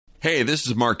Hey, this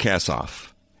is Mark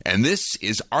Kassoff, and this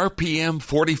is RPM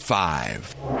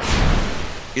 45.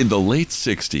 In the late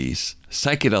 60s,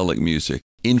 psychedelic music,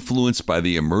 influenced by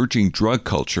the emerging drug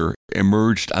culture,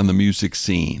 emerged on the music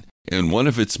scene. And one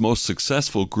of its most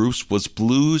successful groups was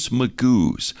Blues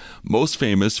Magoos, most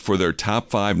famous for their top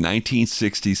 5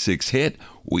 1966 hit,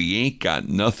 We Ain't Got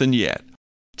Nothin Yet.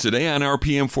 Today on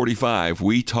RPM 45,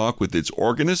 we talk with its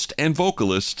organist and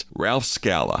vocalist, Ralph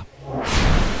Scala.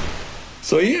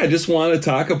 So I just want to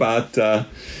talk about the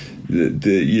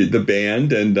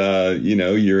band and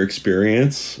your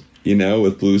experience,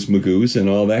 with Blues Magoos and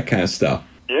all that kind of stuff.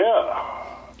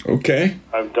 Yeah. Okay.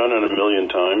 I've done it a million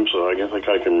times, so I guess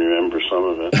I can remember some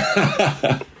of it.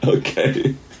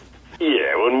 Okay.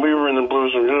 Yeah, when we were in the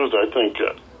Blues Magoos, I think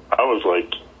I was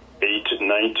like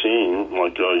 19,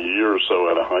 like a year or so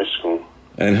out of high school.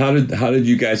 And how did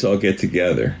you guys all get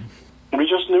together? We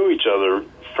just knew each other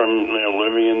from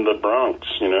living in the Bronx.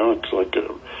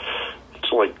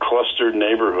 It's like clustered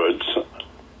neighborhoods.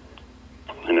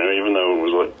 Even though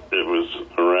it was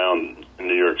around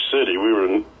New York City,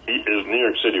 New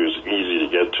York City was easy to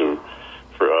get to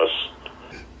for us.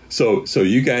 So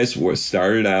you guys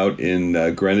started out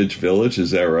in Greenwich Village,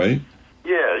 is that right?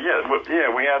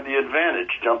 Yeah, we had the advantage.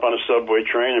 Jump on a subway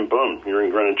train and boom, you're in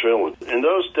Greenwich Village. In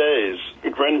those days,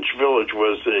 Greenwich Village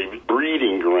was a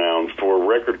breeding ground for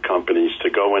record companies to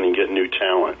go in and get new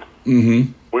talent.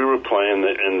 Mm-hmm. We were playing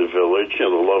in the Village. The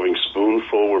Loving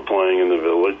Spoonful were playing in the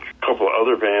Village. A couple of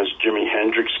other bands, Jimi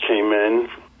Hendrix came in,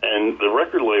 and the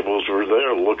record labels were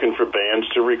there looking for bands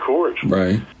to record.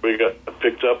 Right. We got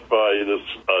picked up by this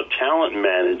talent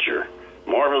manager,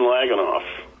 Marvin Laganoff,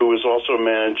 who was also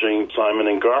managing Simon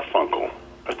and Garfunkel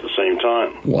at the same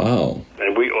time. Wow.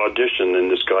 And we auditioned in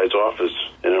this guy's office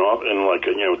in like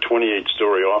a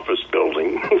 28-story office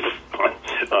building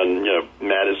on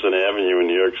Madison Avenue in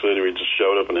New York City. We just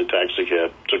showed up in a taxi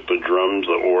cab, took the drums,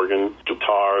 the organ,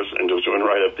 guitars, and just went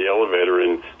right up the elevator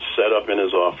and set up in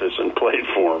his office and played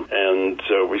for him. And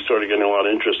so we started getting a lot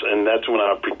of interest, and that's when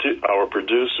our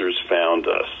producers found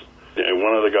us. And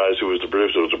one of the guys who was the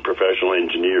producer was a professional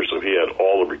engineer, so he had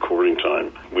all the recording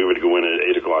time. We would go in at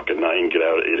 8 o'clock at night and get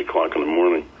out at 8 o'clock in the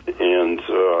morning. And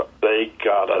they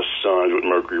got us signed with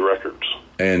Mercury Records.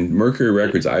 And Mercury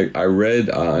Records, I read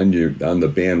on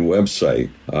the band website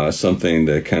something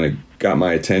that kind of got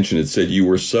my attention. It said you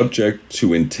were subject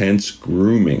to intense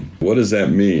grooming. What does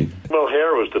that mean? Well,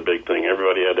 hair was the big thing.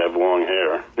 Everybody had to have long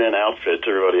hair. Then outfits,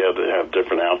 everybody had to have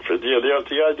different outfits. Yeah,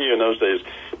 the idea in those days,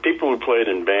 people who played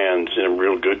in bands,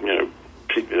 real good,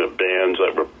 bands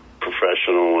that were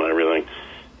professional and everything,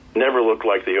 never looked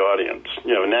like the audience.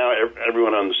 Now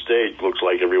everyone on the stage looks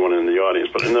like everyone in the audience,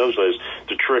 but in those days,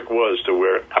 the trick was to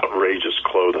wear outrageous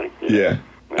clothing. Yeah.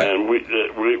 And we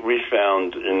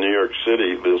found in New York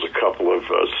City, there's a couple of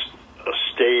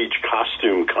stage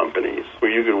costume companies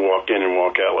where you could walk in and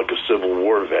walk out like a Civil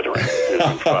War veteran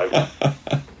in 5 minutes.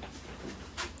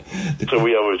 So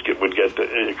we always would get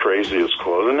the craziest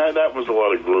clothes, and that was a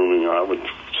lot of grooming, I would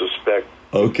suspect.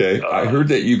 Okay, I heard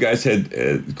that you guys had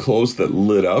clothes that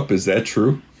lit up. Is that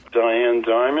true? Diane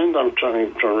Diamond, I'm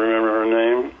trying to remember her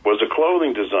name, was a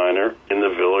clothing designer in the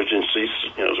Village, and she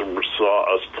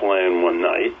saw us playing one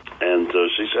night, and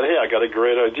she said, "Hey, I got a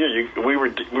great idea. We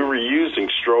were using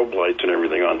strobe lights and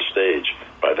everything on stage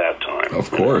by that time. Of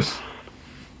course,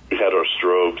 we had our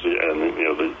strobes and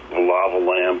the lava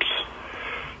lamps."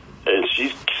 And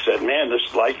she said, "Man,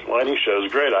 this lighting show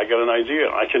is great. I got an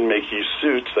idea. I can make you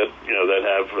suits that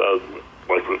have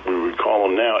like what we would call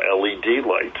them now, LED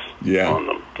lights on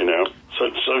them.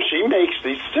 So she makes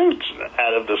these suits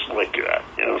out of this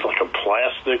it's like a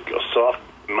plastic, a soft,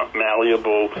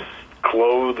 malleable,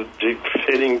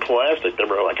 clothed-fitting plastic. They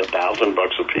were like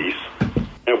 $1,000 a piece,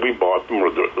 and we bought them, or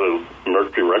the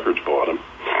Mercury Records bought them,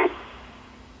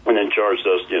 and then charged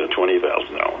us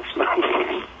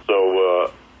 $20,000.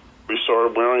 So. We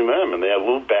started wearing them, and they had a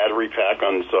little battery pack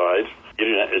on the side. They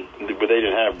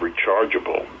didn't have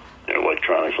rechargeable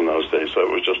electronics in those days, so it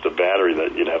was just a battery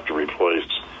that you'd have to replace.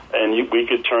 And we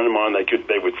could turn them on.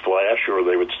 They would flash, or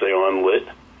they would stay on lit,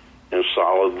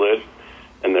 solid lit,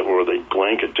 or they'd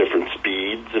blink at different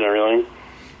speeds and everything.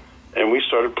 And we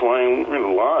started playing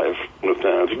live with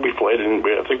them.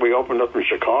 I think we opened up in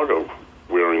Chicago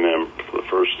wearing them for the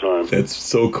first time. That's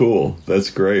so cool. That's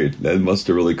great. That must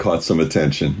have really caught some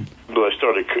attention. But I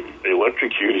started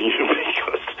electrocuting you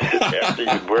because after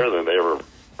you'd wear them, they were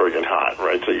friggin' hot,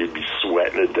 right? So you'd be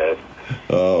sweating to death.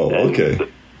 Oh, okay.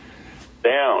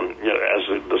 Down, as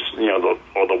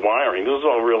the wiring. This is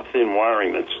all real thin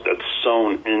wiring that's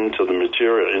sewn into the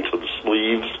material, into the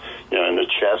sleeves, in the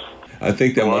chest. I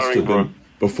think that must have been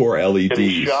before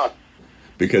LEDs.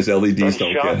 because LEDs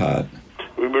don't get hot.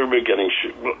 We were getting,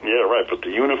 right, but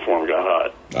the uniform got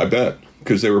hot. I bet,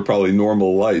 because they were probably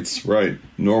normal lights, right?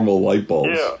 Normal light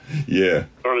bulbs. Yeah.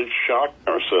 Started shocking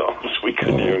ourselves. We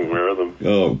couldn't even wear them.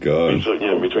 Oh, God. So,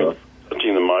 between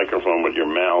touching the microphone with your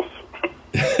mouth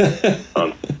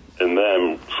and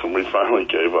them, so we finally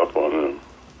gave up on them.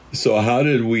 So how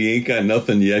did We Ain't Got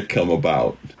Nothin Yet come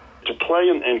about? To play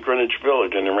in Greenwich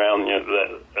Village and around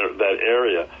that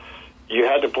area, you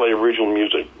had to play original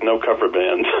music, no cover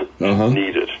band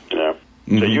needed,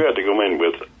 Mm-hmm. So you had to go in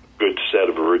with a good set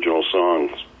of original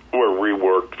songs or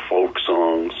reworked folk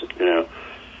songs,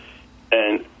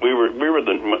 And we were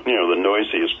the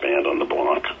noisiest band on the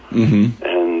block,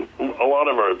 and a lot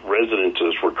of our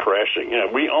residences were crashing.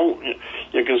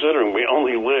 You're considering we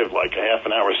only lived like a half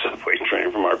an hour subway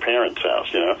train from our parents'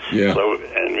 house, Yeah. So,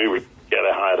 and we would get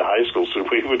a high school, so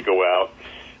we would go out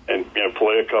and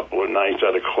play a couple of nights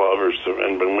at a club,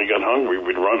 and when we got hungry,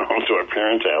 we'd run home to our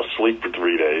parents' house, sleep for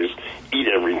 3 days, eat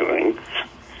everything,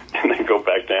 and then go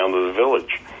back down to the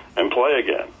village and play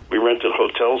again. We rented a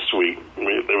hotel suite.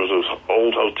 There was this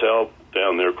old hotel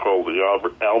down there called the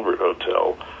Albert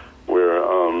Hotel, where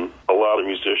a lot of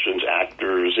musicians,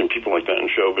 actors, and people like that in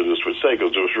show business would stay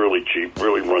because it was really cheap,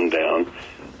 really run down,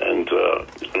 and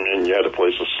you had a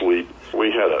place to sleep.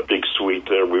 We had a big suite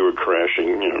there. We were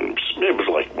crashing. It was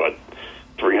like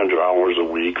 $300 a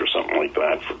week or something like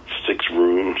that for 6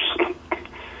 rooms.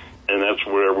 And that's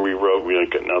where we wrote We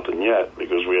Ain't Got Nothin Yet,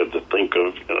 because we had to think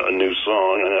of a new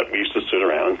song, and we used to sit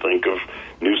around and think of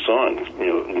new songs,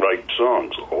 write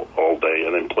songs all day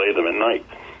and then play them at night,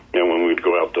 when we'd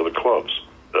go out to the clubs.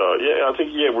 I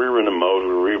think we were in a mode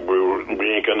where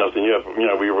we ain't got nothing yet.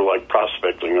 We were like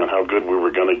prospecting on how good we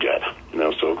were going to get.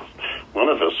 So one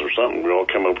of us or something, we all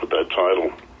came up with that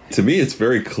title. To me, it's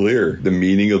very clear, the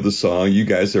meaning of the song. You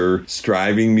guys are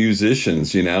striving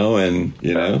musicians, and,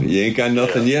 you ain't got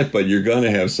nothing yet, but you're going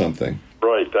to have something.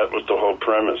 Right, that was the whole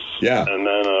premise. Yeah. And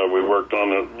then we worked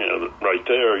on it, right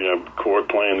there,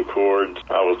 playing the chords.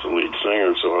 I was the lead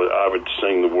singer, so I would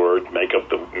sing the words, make up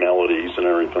the melodies and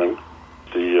everything.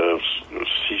 The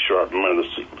C-sharp minor, the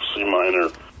C minor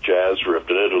jazz riff.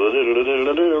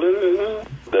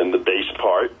 Then the bass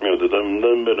part, the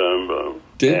dum-dum-ba-dum-bum.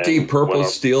 Didn't Deep Purple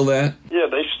steal that? Yeah,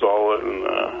 they stole it. And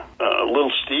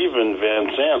little Steven Van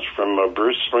Zandt from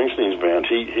Bruce Springsteen's band,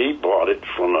 he bought it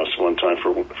from us one time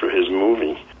for his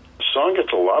movie. The song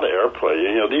gets a lot of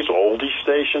airplay. These oldie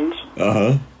stations.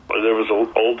 There was an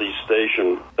oldie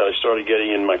station that I started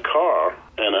getting in my car,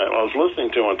 and I was listening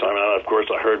to one time, and of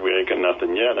course I heard We Ain't Got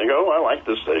Nothin Yet, and I go, I like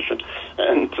this station.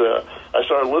 And I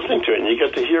started listening to it, and you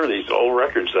get to hear these old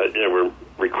records that were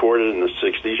recorded in the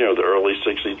 60s, the early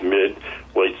 60s,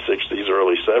 late 60s,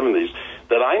 early 70s,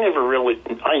 that I never really,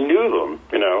 I knew them,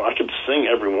 I could sing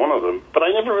every one of them, but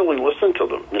I never really listened to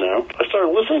them, I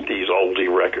started listening to these oldie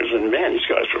records, and man, these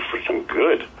guys were freaking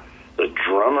good. The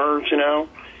drummers,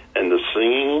 and the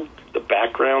singing, the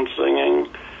background singing,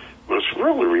 was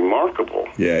really remarkable.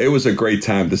 Yeah, it was a great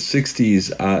time. The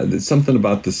 60s, something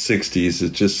about the 60s is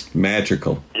just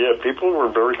magical. Yeah, people were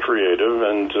very creative,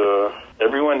 and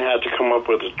everyone had to come up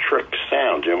with a trick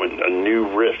sound, a new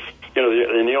riff. In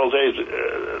the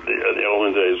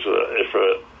olden days, if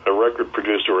a record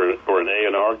producer or an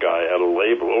A&R guy at a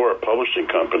label or a publishing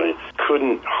company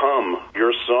couldn't hum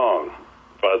your song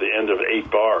by the end of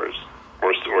 8 bars,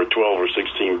 or 12 or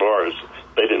 16 bars,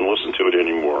 they didn't listen to it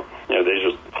anymore. They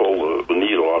just pulled the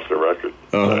needle off the record.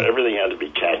 Everything had to be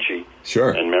catchy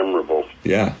and memorable.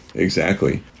 Yeah,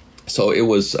 exactly. So it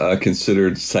was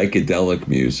considered psychedelic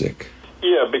music.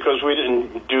 Yeah, because we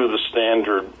didn't do the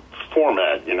standard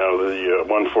format, the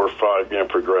 1-4-5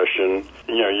 progression.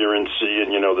 You're in C,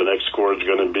 and the next chord is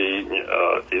going to be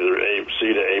either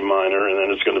C to A minor, and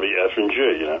then it's going to be F and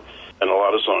G. And a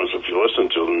lot of songs, if you listen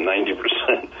to them,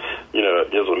 90%,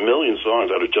 there's a million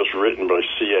songs that are just written by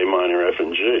C, A minor, F,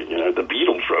 and G. The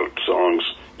Beatles wrote songs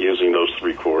using those 4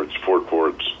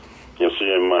 chords, C,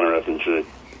 A minor, F, and G.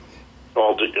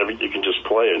 You can just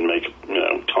play it and make,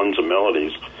 tons of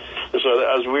melodies. And so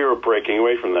as we were breaking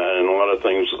away from that, and a lot of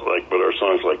things like with our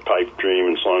songs like Pipe Dream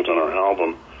and songs on our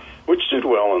album, which did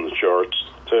well in the charts,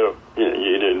 too.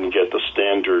 You didn't get the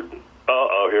standard,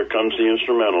 here comes the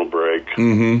instrumental break.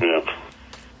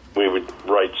 We would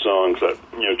write songs that,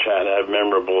 Chad had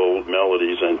memorable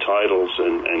melodies and titles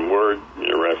and word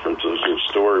references and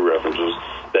story references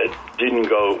that didn't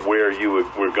go where you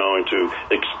were going to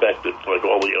expect it, like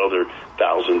all the other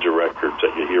thousands of records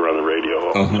that you hear on the radio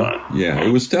all the time. Yeah,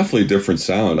 it was definitely a different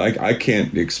sound. I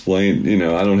can't explain,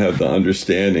 I don't have the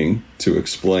understanding to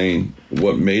explain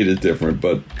what made it different,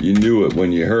 but you knew it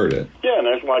when you heard it. Yeah, and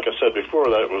like I said before,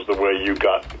 that was the way you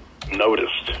got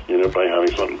noticed, by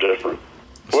having something different.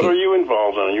 What are you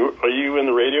involved in? Are you in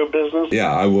the radio business?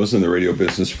 Yeah, I was in the radio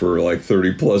business for like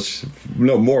 40 plus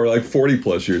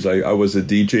years. I was a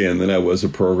DJ and then I was a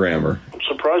programmer. I'm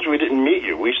surprised we didn't meet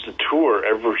you. We used to tour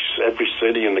every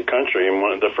city in the country,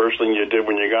 and the first thing you did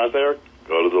when you got there,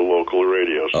 go to the local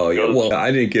radio. Oh, yeah. Well,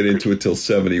 I didn't get into it till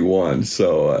 71.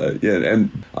 So,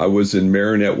 and I was in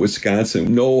Marinette,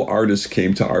 Wisconsin. No artist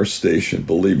came to our station,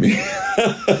 believe me.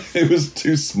 It was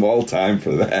too small time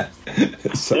for that.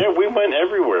 So. Yeah, we went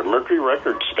everywhere. Mercury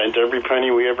Records spent every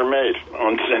penny we ever made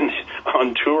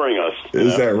on touring us.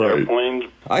 Is that right?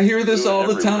 Airplanes. I hear this all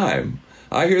the time.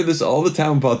 I hear this all the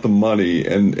time about the money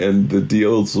and the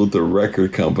deals with the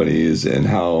record companies and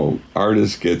how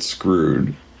artists get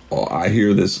screwed. I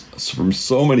hear this from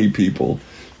so many people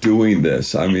doing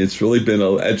this. I mean, it's really been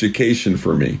an education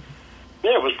for me.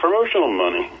 Yeah, it was promotional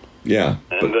money. Yeah.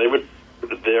 And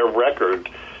their record,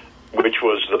 which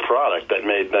was the product that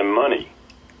made them money.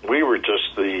 We were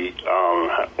just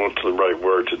what's the right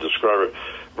word to describe it?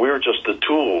 We were just the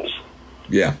tools.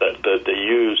 Yeah. That they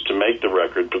used to make the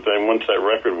record. But then once that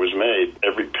record was made,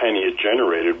 every penny it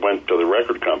generated went to the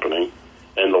record company.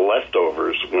 And the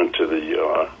leftovers went to the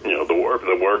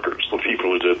workers, the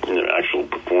people who did actual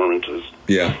performances.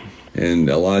 Yeah, and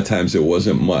a lot of times it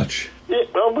wasn't much. Yeah,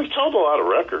 well, we sold a lot of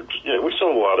records. Yeah, we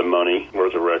sold a lot of money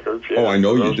worth of records. Yeah, I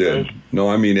know you did. Days. No,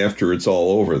 I mean after it's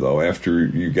all over, though. After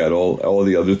you got all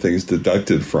the other things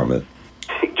deducted from it.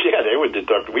 Yeah, they would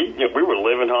deduct. We were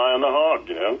living high on the hog,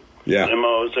 Yeah.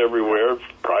 Limos everywhere,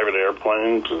 private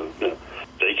airplanes,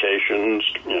 vacations,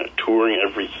 touring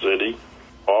every city.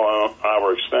 All on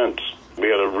our expense. We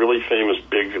had a really famous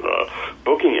big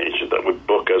booking agent that would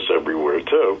book us everywhere,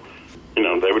 too.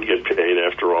 They would get paid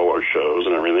after all our shows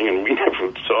and everything, and we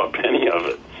never saw a penny of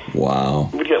it.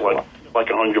 Wow. We'd get like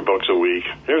 $100 a week.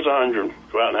 Here's $100.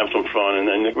 Go out and have some fun. And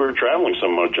then we were traveling so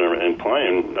much and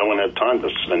playing, no one had time to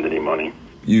spend any money.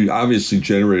 You obviously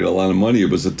generated a lot of money.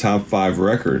 It was a top 5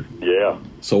 record. Yeah.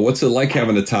 So what's it like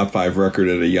having a top 5 record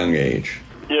at a young age?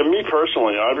 Yeah, me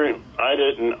personally,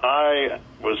 I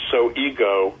was so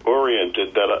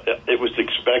ego-oriented that it was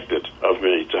expected of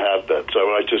me to have that. So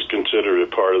I just considered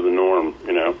it part of the norm,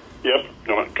 Yep,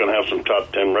 going to have some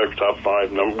top 10 records, top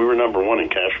 5. We were number 1 in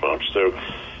cash box, too.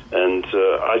 And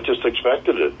I just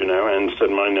expected it, and said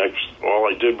all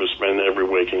I did was spend every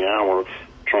waking hour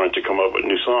trying to come up with a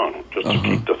new song, just to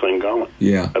keep the thing going.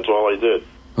 Yeah. That's all I did.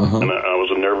 And I was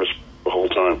nervous the whole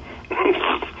time.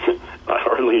 I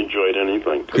hardly enjoyed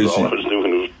anything, because all I was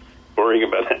doing was worrying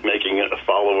about making a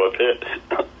follow-up hit.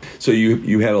 So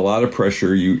you had a lot of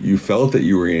pressure. You felt that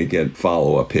you were going to get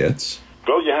follow-up hits.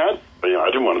 Well, you had. But, I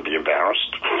didn't want to be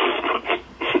embarrassed.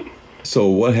 So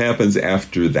what happens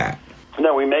after that?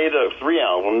 No, we made 3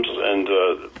 albums, and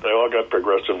they all got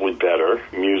progressively better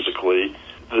musically.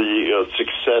 The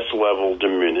success level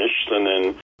diminished, and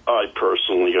then I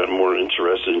personally got more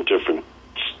interested in different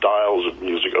styles of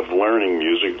music, of learning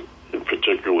music,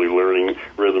 particularly learning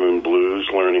rhythm and blues,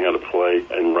 learning how to play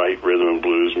and write rhythm and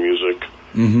blues music,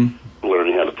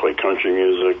 learning how to play country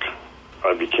music.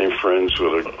 I became friends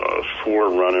with a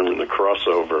forerunner in the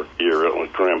crossover era,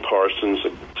 like Graham Parsons.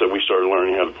 So we started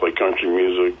learning how to play country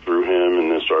music through him,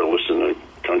 and then started listening to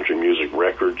country music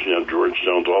records, George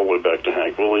Jones, all the way back to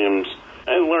Hank Williams,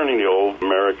 and learning the old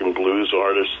American blues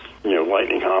artists,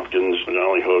 Lightning Hopkins,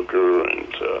 Johnny Hooker,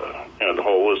 and the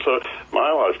whole list. So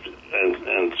my life,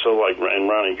 and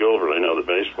Ronnie Gilbert, I know the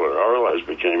bass player, our lives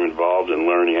became involved in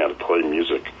learning how to play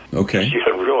music. Okay. You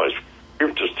got to realize we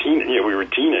were just we were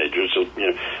teenagers. So,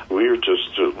 we were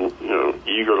just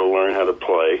eager to learn how to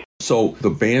play. So the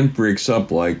band breaks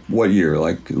up what year?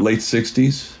 Like late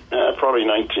 60s? Probably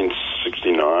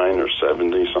 1969 or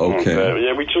 70, something like that.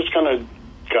 Yeah, we just kind of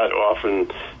got off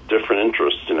in different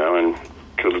interests, and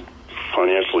could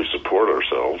financially support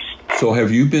ourselves. So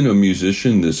have you been a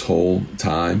musician this whole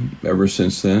time, ever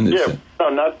since then? No,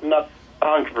 not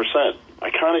 100%. I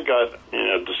kind of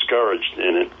got, discouraged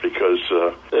in it because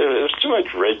there's too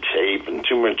much red tape and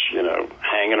too much,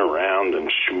 hanging around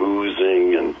and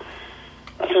schmoozing, and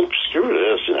I said, screw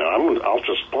this, I'll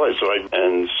just play. So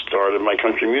I started my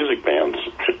country music bands.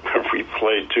 We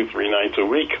played 2-3 nights a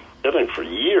week. Did it for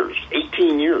years,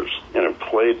 18 years.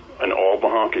 Played in all the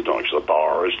honky-tonks, the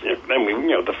bars, then we,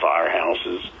 the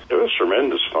firehouses. It was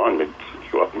tremendous fun. We'd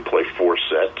go up and play 4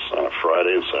 sets on a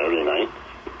Friday and Saturday night.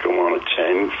 Go on at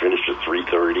 10, finish at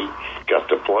 3:30. Got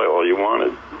to play all you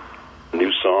wanted.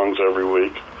 New songs every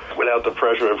week. Without the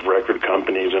pressure of record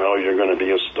companies and, you're going to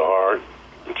be a star.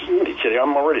 What are you kidding?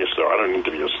 I'm already a star. I don't need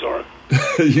to be a star.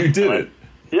 You did it.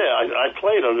 Yeah, I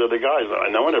played under the guys.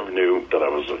 No one ever knew that I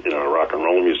was, a rock and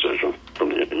roll musician from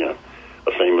the,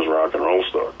 a famous rock and roll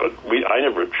star. But I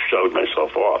never showed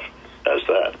myself off as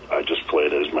that. I just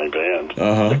played as my band,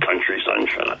 the Country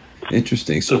Sunshine.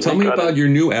 Interesting. So tell me about your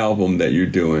new album that you're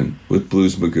doing with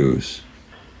Blues Magoos.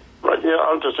 Right, yeah,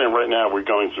 I'm just saying right now we're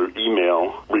going through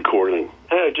email recording.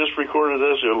 Hey, I just recorded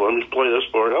this. Let me play this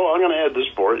part. Oh, I'm going to add this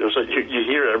part. It's like you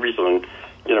hear everything,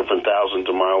 from thousands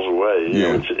of miles away,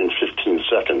 in 15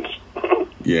 seconds.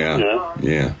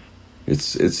 Yeah.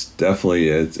 It's definitely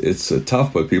it's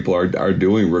tough, but people are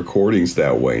doing recordings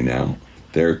that way now.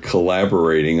 They're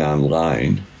collaborating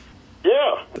online.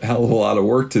 Yeah, A hell of a lot of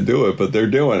work to do it, but they're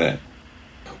doing it.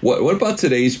 What about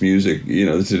today's music?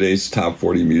 Today's top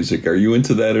 40 music. Are you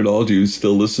into that at all? Do you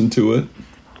still listen to it?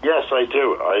 Yes, I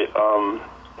do.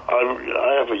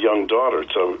 I have a young daughter,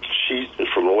 so she,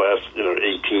 for the last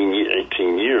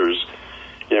 18 years,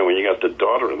 when you got the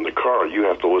daughter in the car, you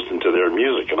have to listen to their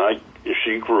music. And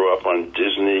she grew up on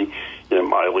Disney,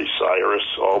 Miley Cyrus,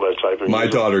 all that type of music. My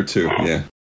daughter too. Yeah.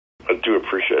 I do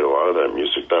appreciate a lot of that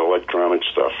music, that electronic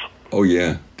stuff. Oh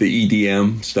yeah, the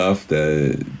EDM stuff,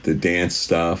 the dance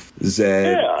stuff,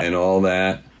 Zed, and all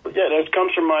that. Yeah, that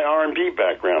comes from my R&B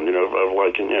background, of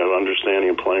understanding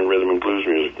and playing rhythm and blues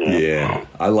music. Yeah,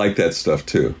 I like that stuff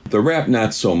too. The rap,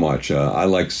 not so much. I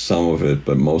like some of it,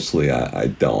 but mostly I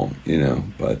don't.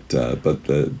 But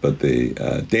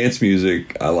the dance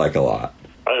music I like a lot.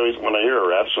 I always, when I hear a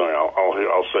rap song,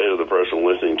 I'll say to the person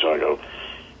listening to it, I go,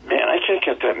 man, I can't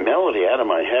get that melody out of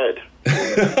my head.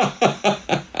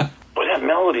 But that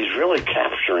melody's really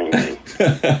capturing me.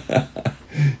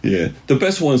 Yeah. The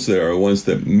best ones there are ones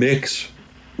that mix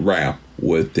rap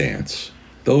with dance.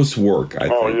 Those work, I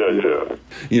think. Oh,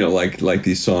 yeah. Like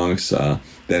these songs that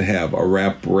have a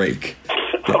rap break.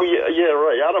 Yeah,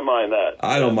 right. I don't mind that.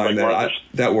 I don't mind that.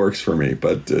 That works for me.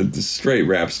 But the straight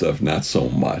rap stuff, not so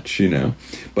much,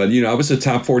 But, I was a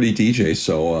top 40 DJ,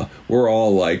 so we're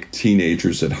all like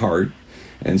teenagers at heart.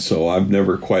 And so I've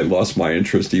never quite lost my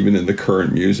interest even in the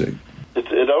current music.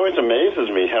 It always amazes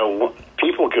me how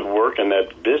people could work in that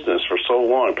business for so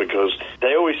long, because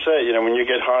they always say, when you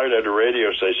get hired at a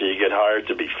radio station, you get hired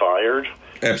to be fired.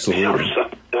 Absolutely.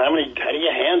 How do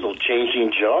you handle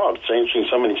changing jobs, changing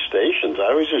so many stations? I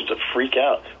always used to freak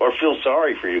out or feel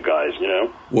sorry for you guys,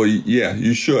 Well, yeah,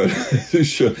 you should. You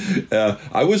should.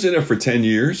 I was in it for 10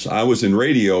 years. I was in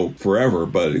radio forever,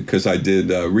 but because I did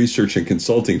research and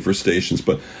consulting for stations,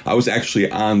 but I was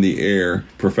actually on the air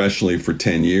professionally for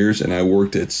 10 years, and I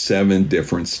worked at 7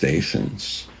 different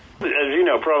stations. As you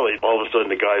know, probably all of a sudden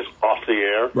the guy's off the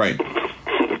air.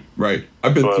 Right.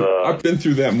 I've been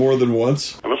through that more than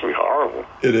once. It must be horrible.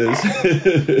 It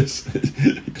is.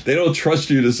 They don't trust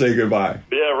you to say goodbye.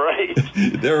 Yeah, right.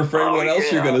 They're afraid what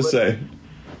else you're going to say.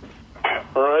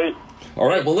 All right. All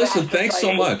right. Well, listen, thanks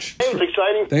so much. It was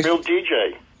exciting. Thanks. Real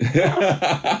DJ.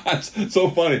 It's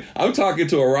so funny. I'm talking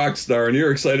to a rock star, and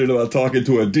you're excited about talking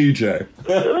to a DJ.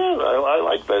 I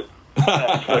like that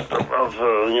aspect of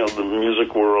the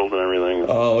music world and everything.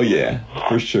 Oh, yeah,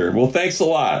 for sure. Well, thanks a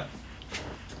lot.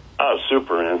 Oh,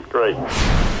 super, man. Great.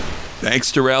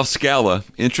 Thanks to Ralph Scala,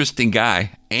 interesting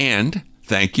guy, and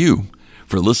thank you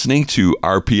for listening to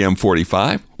RPM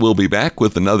 45. We'll be back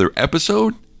with another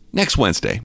episode next Wednesday.